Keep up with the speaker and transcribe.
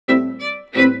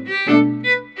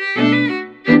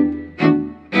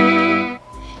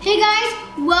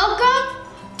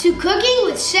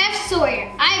with Chef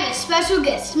Sawyer. I have a special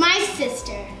guest, my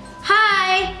sister.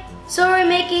 Hi! So we're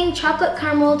making chocolate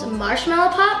carameled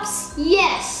marshmallow pops?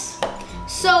 Yes.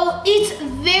 So it's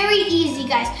very easy,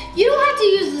 guys. You don't have to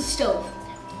use the stove.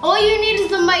 All you need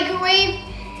is the microwave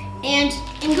and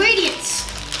ingredients.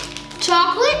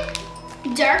 Chocolate,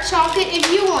 dark chocolate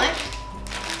if you want.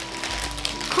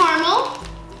 Caramel.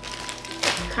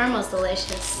 Caramel's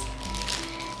delicious.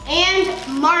 And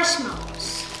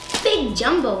marshmallows. Big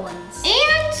jumbo ones.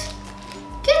 And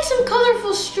get some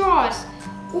colorful straws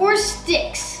or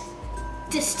sticks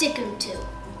to stick them to.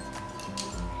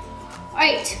 All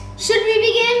right, should we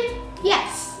begin?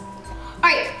 Yes. All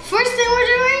right, first thing we're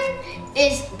doing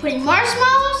is putting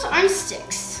marshmallows on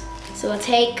sticks. So we'll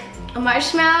take a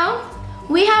marshmallow.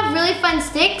 We have really fun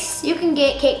sticks. You can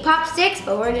get cake pop sticks,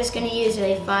 but we're just gonna use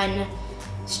really fun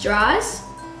straws.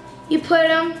 You put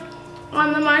them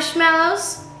on the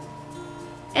marshmallows,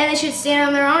 and they should stand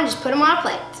on their own. Just put them on a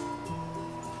plate.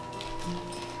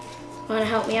 Wanna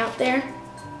help me out there?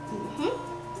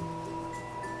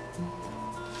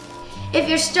 If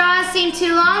your straws seem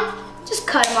too long, just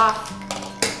cut them off.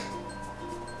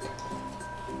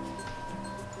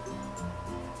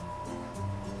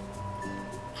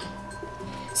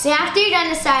 So after you're done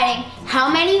deciding how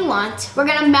many you want, we're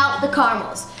gonna melt the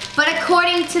caramels, but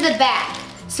according to the bag.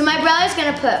 So my brother's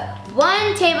gonna put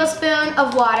 1 tablespoon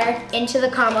of water into the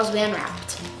caramels we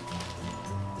unwrapped.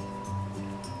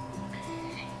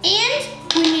 And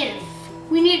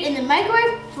we need it in the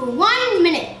microwave for 1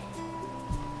 minute.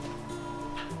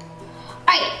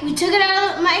 All right, we took it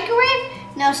out of the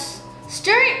microwave. Now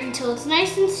stir it until it's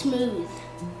nice and smooth.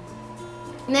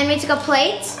 And then we took a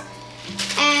plate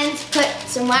and put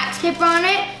some wax paper on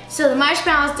it so the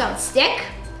marshmallows don't stick.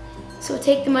 So we'll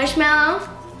take the marshmallow,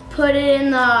 put it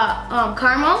in the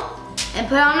caramel, and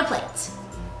put it on the plate.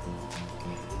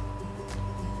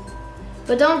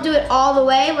 But don't do it all the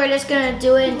way. We're just gonna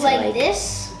do it until like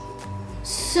this,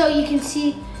 so you can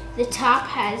see the top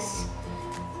has.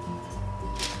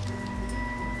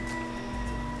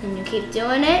 And you keep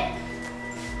doing it.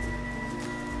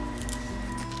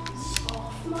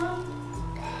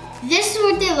 This is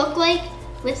what they look like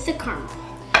with the caramel.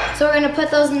 So we're gonna put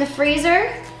those in the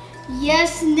freezer.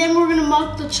 Yes, and then we're gonna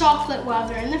melt the chocolate while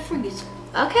they're in the freezer.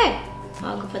 Okay,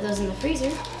 I'll go put those in the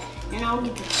freezer. And I'll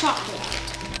get the chocolate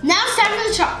out. Now it's time for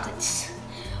the chocolates.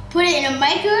 Put it in a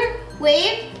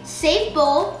microwave safe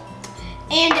bowl.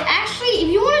 And actually, if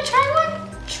you wanna try one,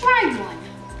 try one.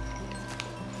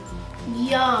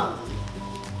 Yum.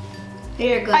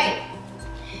 Here it goes. All right,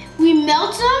 we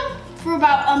melt them for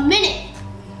about a minute.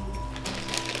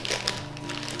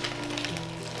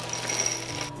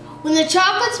 When the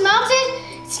chocolate's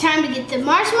melted, it's time to get the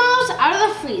marshmallows out of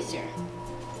the freezer.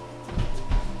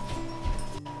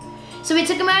 So we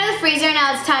took them out of the freezer,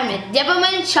 now it's time to dip them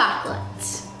in chocolate.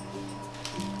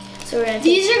 So we're gonna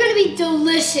These are gonna be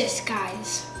delicious,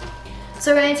 guys.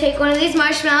 So we're gonna take one of these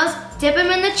marshmallows, dip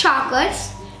them in the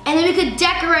chocolates, and then we could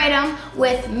decorate them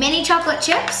with mini chocolate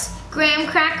chips, graham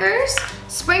crackers,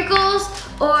 sprinkles,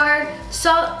 or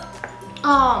salt,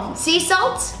 sea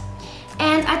salt.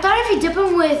 And I thought if you dip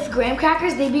them with graham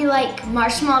crackers, they'd be like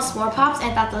marshmallow s'more pops, and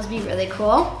I thought those would be really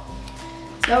cool.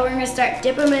 So we're gonna start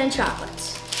dipping them in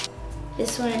chocolates.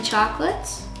 This one in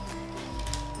chocolates.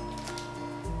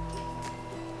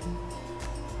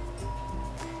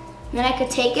 And then I could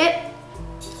take it,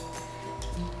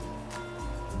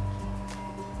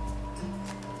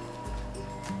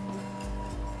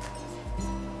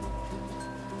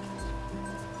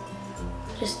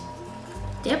 just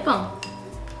dip them.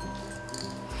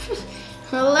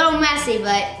 A little messy,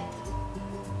 but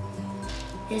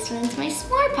this one's my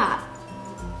s'more pop.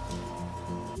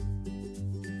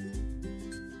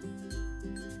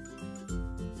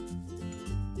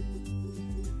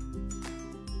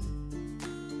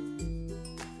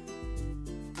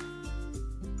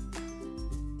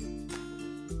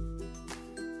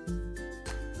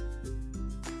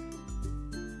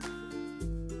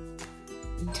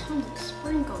 Tons of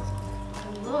sprinkles. I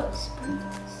love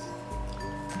sprinkles.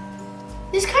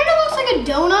 This kind of looks like a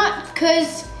donut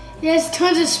because it has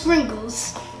tons of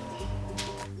sprinkles.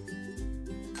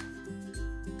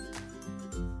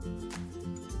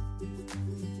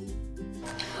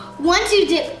 Once you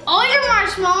dip all your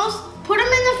marshmallows, put them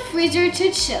in the freezer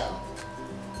to chill.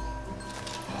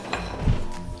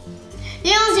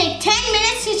 They only take 10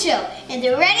 minutes to chill and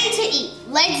they're ready to eat.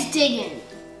 Let's dig in.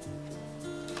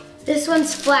 This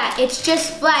one's flat. It's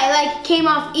just flat. It like came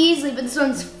off easily, but this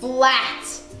one's flat.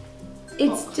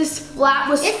 It's just flat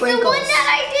with sprinkles. It's the one that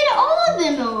I did all of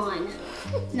them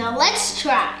on. Now let's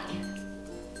try.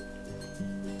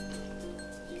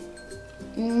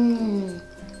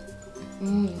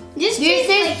 These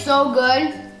taste so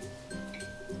good.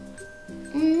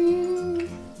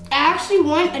 I actually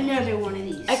want another one of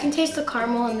these. I can taste the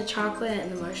caramel and the chocolate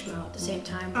and the marshmallow at the same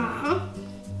time.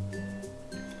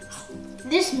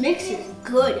 This mix is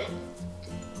good.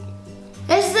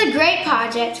 This is a great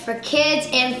project for kids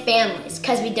and families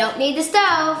because we don't need the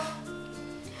stove.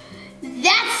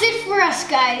 That's it for us,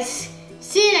 guys.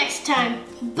 See you next time.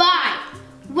 Bye.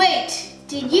 Wait,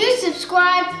 did you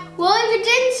subscribe? Well, if you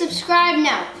didn't subscribe,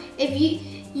 now. If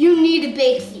you need to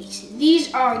bake these.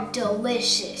 These are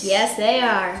delicious. Yes, they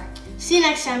are. See you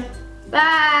next time.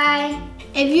 Bye.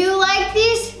 If you like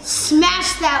these,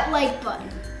 smash that like button.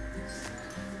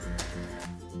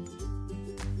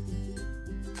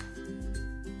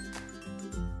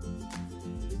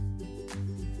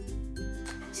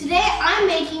 Today I'm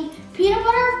making peanut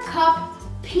butter cup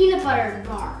peanut butter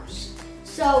bars.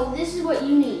 So this is what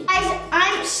you need. Guys,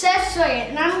 I'm Chef Sawyer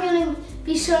and I'm going to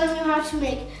be showing you how to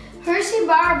make Hershey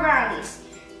bar brownies.